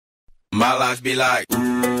My life be like, ooh,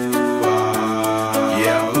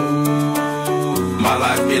 yeah, ooh. My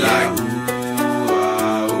life be like,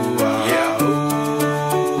 ooh, yeah,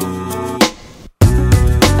 ooh.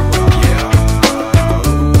 Yeah,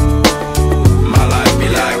 ooh. My life be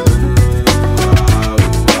like,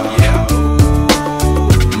 yeah, ooh.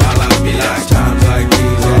 My life be like times like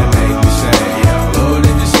these that make me say, yeah, Lord,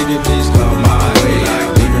 if you see me, please come my way.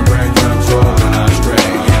 Like leaving breadcrumbs for when I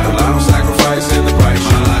stray. Yeah, I'm sacrificing the price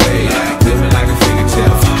you pay. Living like a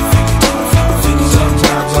fingertip.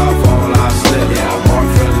 Sometimes I fall, I slip. Yeah, more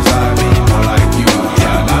feelings I mean, more like you.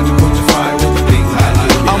 Try not to put your fire with the things I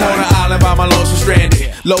do. I'm on an island by my lonesome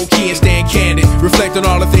stranded. Low key and staying candid. Reflect on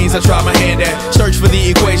all the things I try my hand at. Search for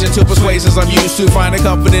the equation to persuasions I'm used to. Finding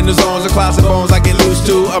comfort in the zones of closet bones I get loose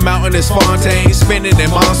to. A mountain is Fontaine. Spinning in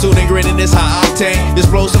monsoon and grinning is high octane.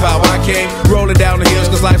 Explosive how I came. Rolling down the hills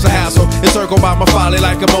cause life's a hassle. Encircled by my folly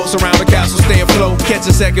like a moat around the castle. Stay afloat. Catch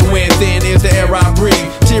a second wind. Thin is the air I breathe.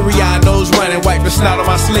 Teary-eyed nose running. Wipe the snot on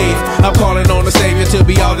my sleeve. I'm calling on the Savior to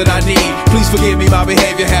be all that I need. Please forgive me, my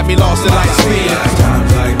behavior had me lost in light speed.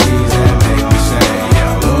 Times like these that make me say,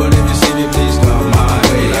 yeah, Lord, if you see me, please come my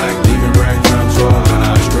way. Like leaving breadcrumbs for when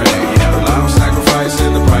I stray. Yeah, I'm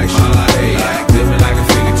sacrificing the price you pay. Like living like a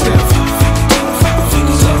fingertip.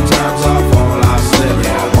 Sometimes I fall, I slip.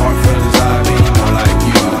 Yeah, more feelings I mean, more like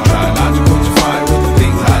you. Try not to put your fire with the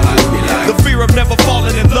things I do. Like the fear of never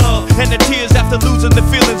falling in love, and the tears after losing the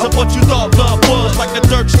feelings of what you thought love was. Like the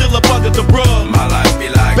dirt still up under the rug. My life be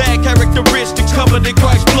like bad characteristics covered in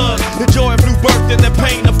Christ's blood. The joy of new birth and the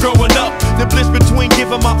pain of growing up. The bliss between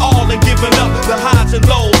giving my all and giving up. The highs and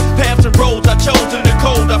lows, paths and roads I chose. In the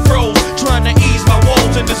cold I froze, trying to ease my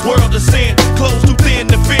woes in this world of sin. Close too thin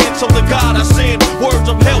to fit, so the God I send words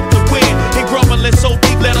of help to win. And grumbling so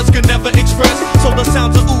deep letters can never express. So the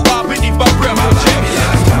sounds of ooh ah beneath my breath will check.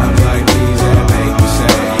 Times like these that make me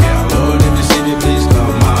say, yeah, Lord, if you see me, please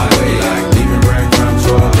come my way. Like leaving breadcrumbs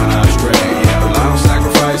for when I stray. Yeah, I'm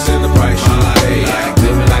sacrificing the price you pay. Like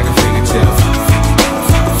living like a fingertip.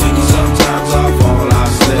 Sometimes I fall, I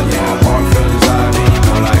slip. Yeah, more feelings I mean,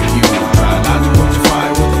 more like you. Try not to put your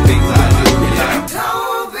fire with the things I do. Like,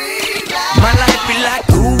 don't be like my life be like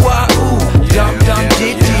ooh ah ooh, dum dum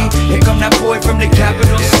ditty. Here come that boy from the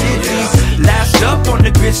capital city. Last up on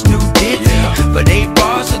the grits, new ditty. But 8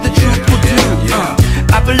 bars of the truth will do.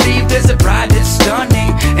 I believe there's a bride that's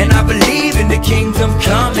stunning, and I believe in the kingdom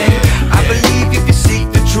coming. I believe if you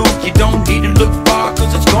seek the truth, you don't need to look far,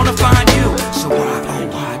 cause it's gonna find you. So why, oh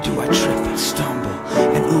why do I trip and stumble?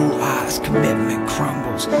 And ooh ah's commitment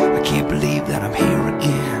crumbles. I can't believe that I'm here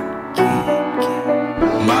again.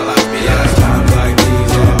 my life be like times like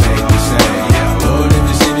these that make me say, yeah, Lord, if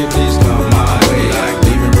you see me, please come my way. Like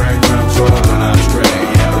leaving breadcrumbs for when I stray.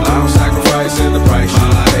 Yeah, I'm sacrificing the price you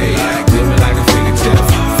pay. Like living like a fingertip.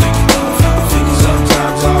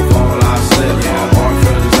 Sometimes I fall, I slip. Yeah, more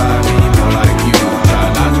feelings I mean, more like you. Try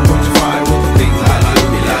not to put your fire with the things I do.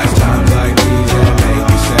 Like times like these that make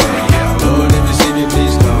me say, yeah, Lord, if you see me,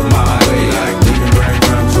 please come my way. Like leaving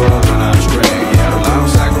breadcrumbs for when I stray. Yeah, I'm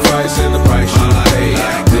sacrificing the price you pay.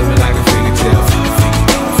 Like living like a fingertip.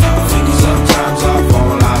 Sometimes I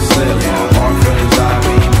fall, I slip. Yeah, more feelings I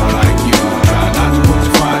mean, more like you. Try not to put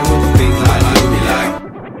your fire with the things I do. Like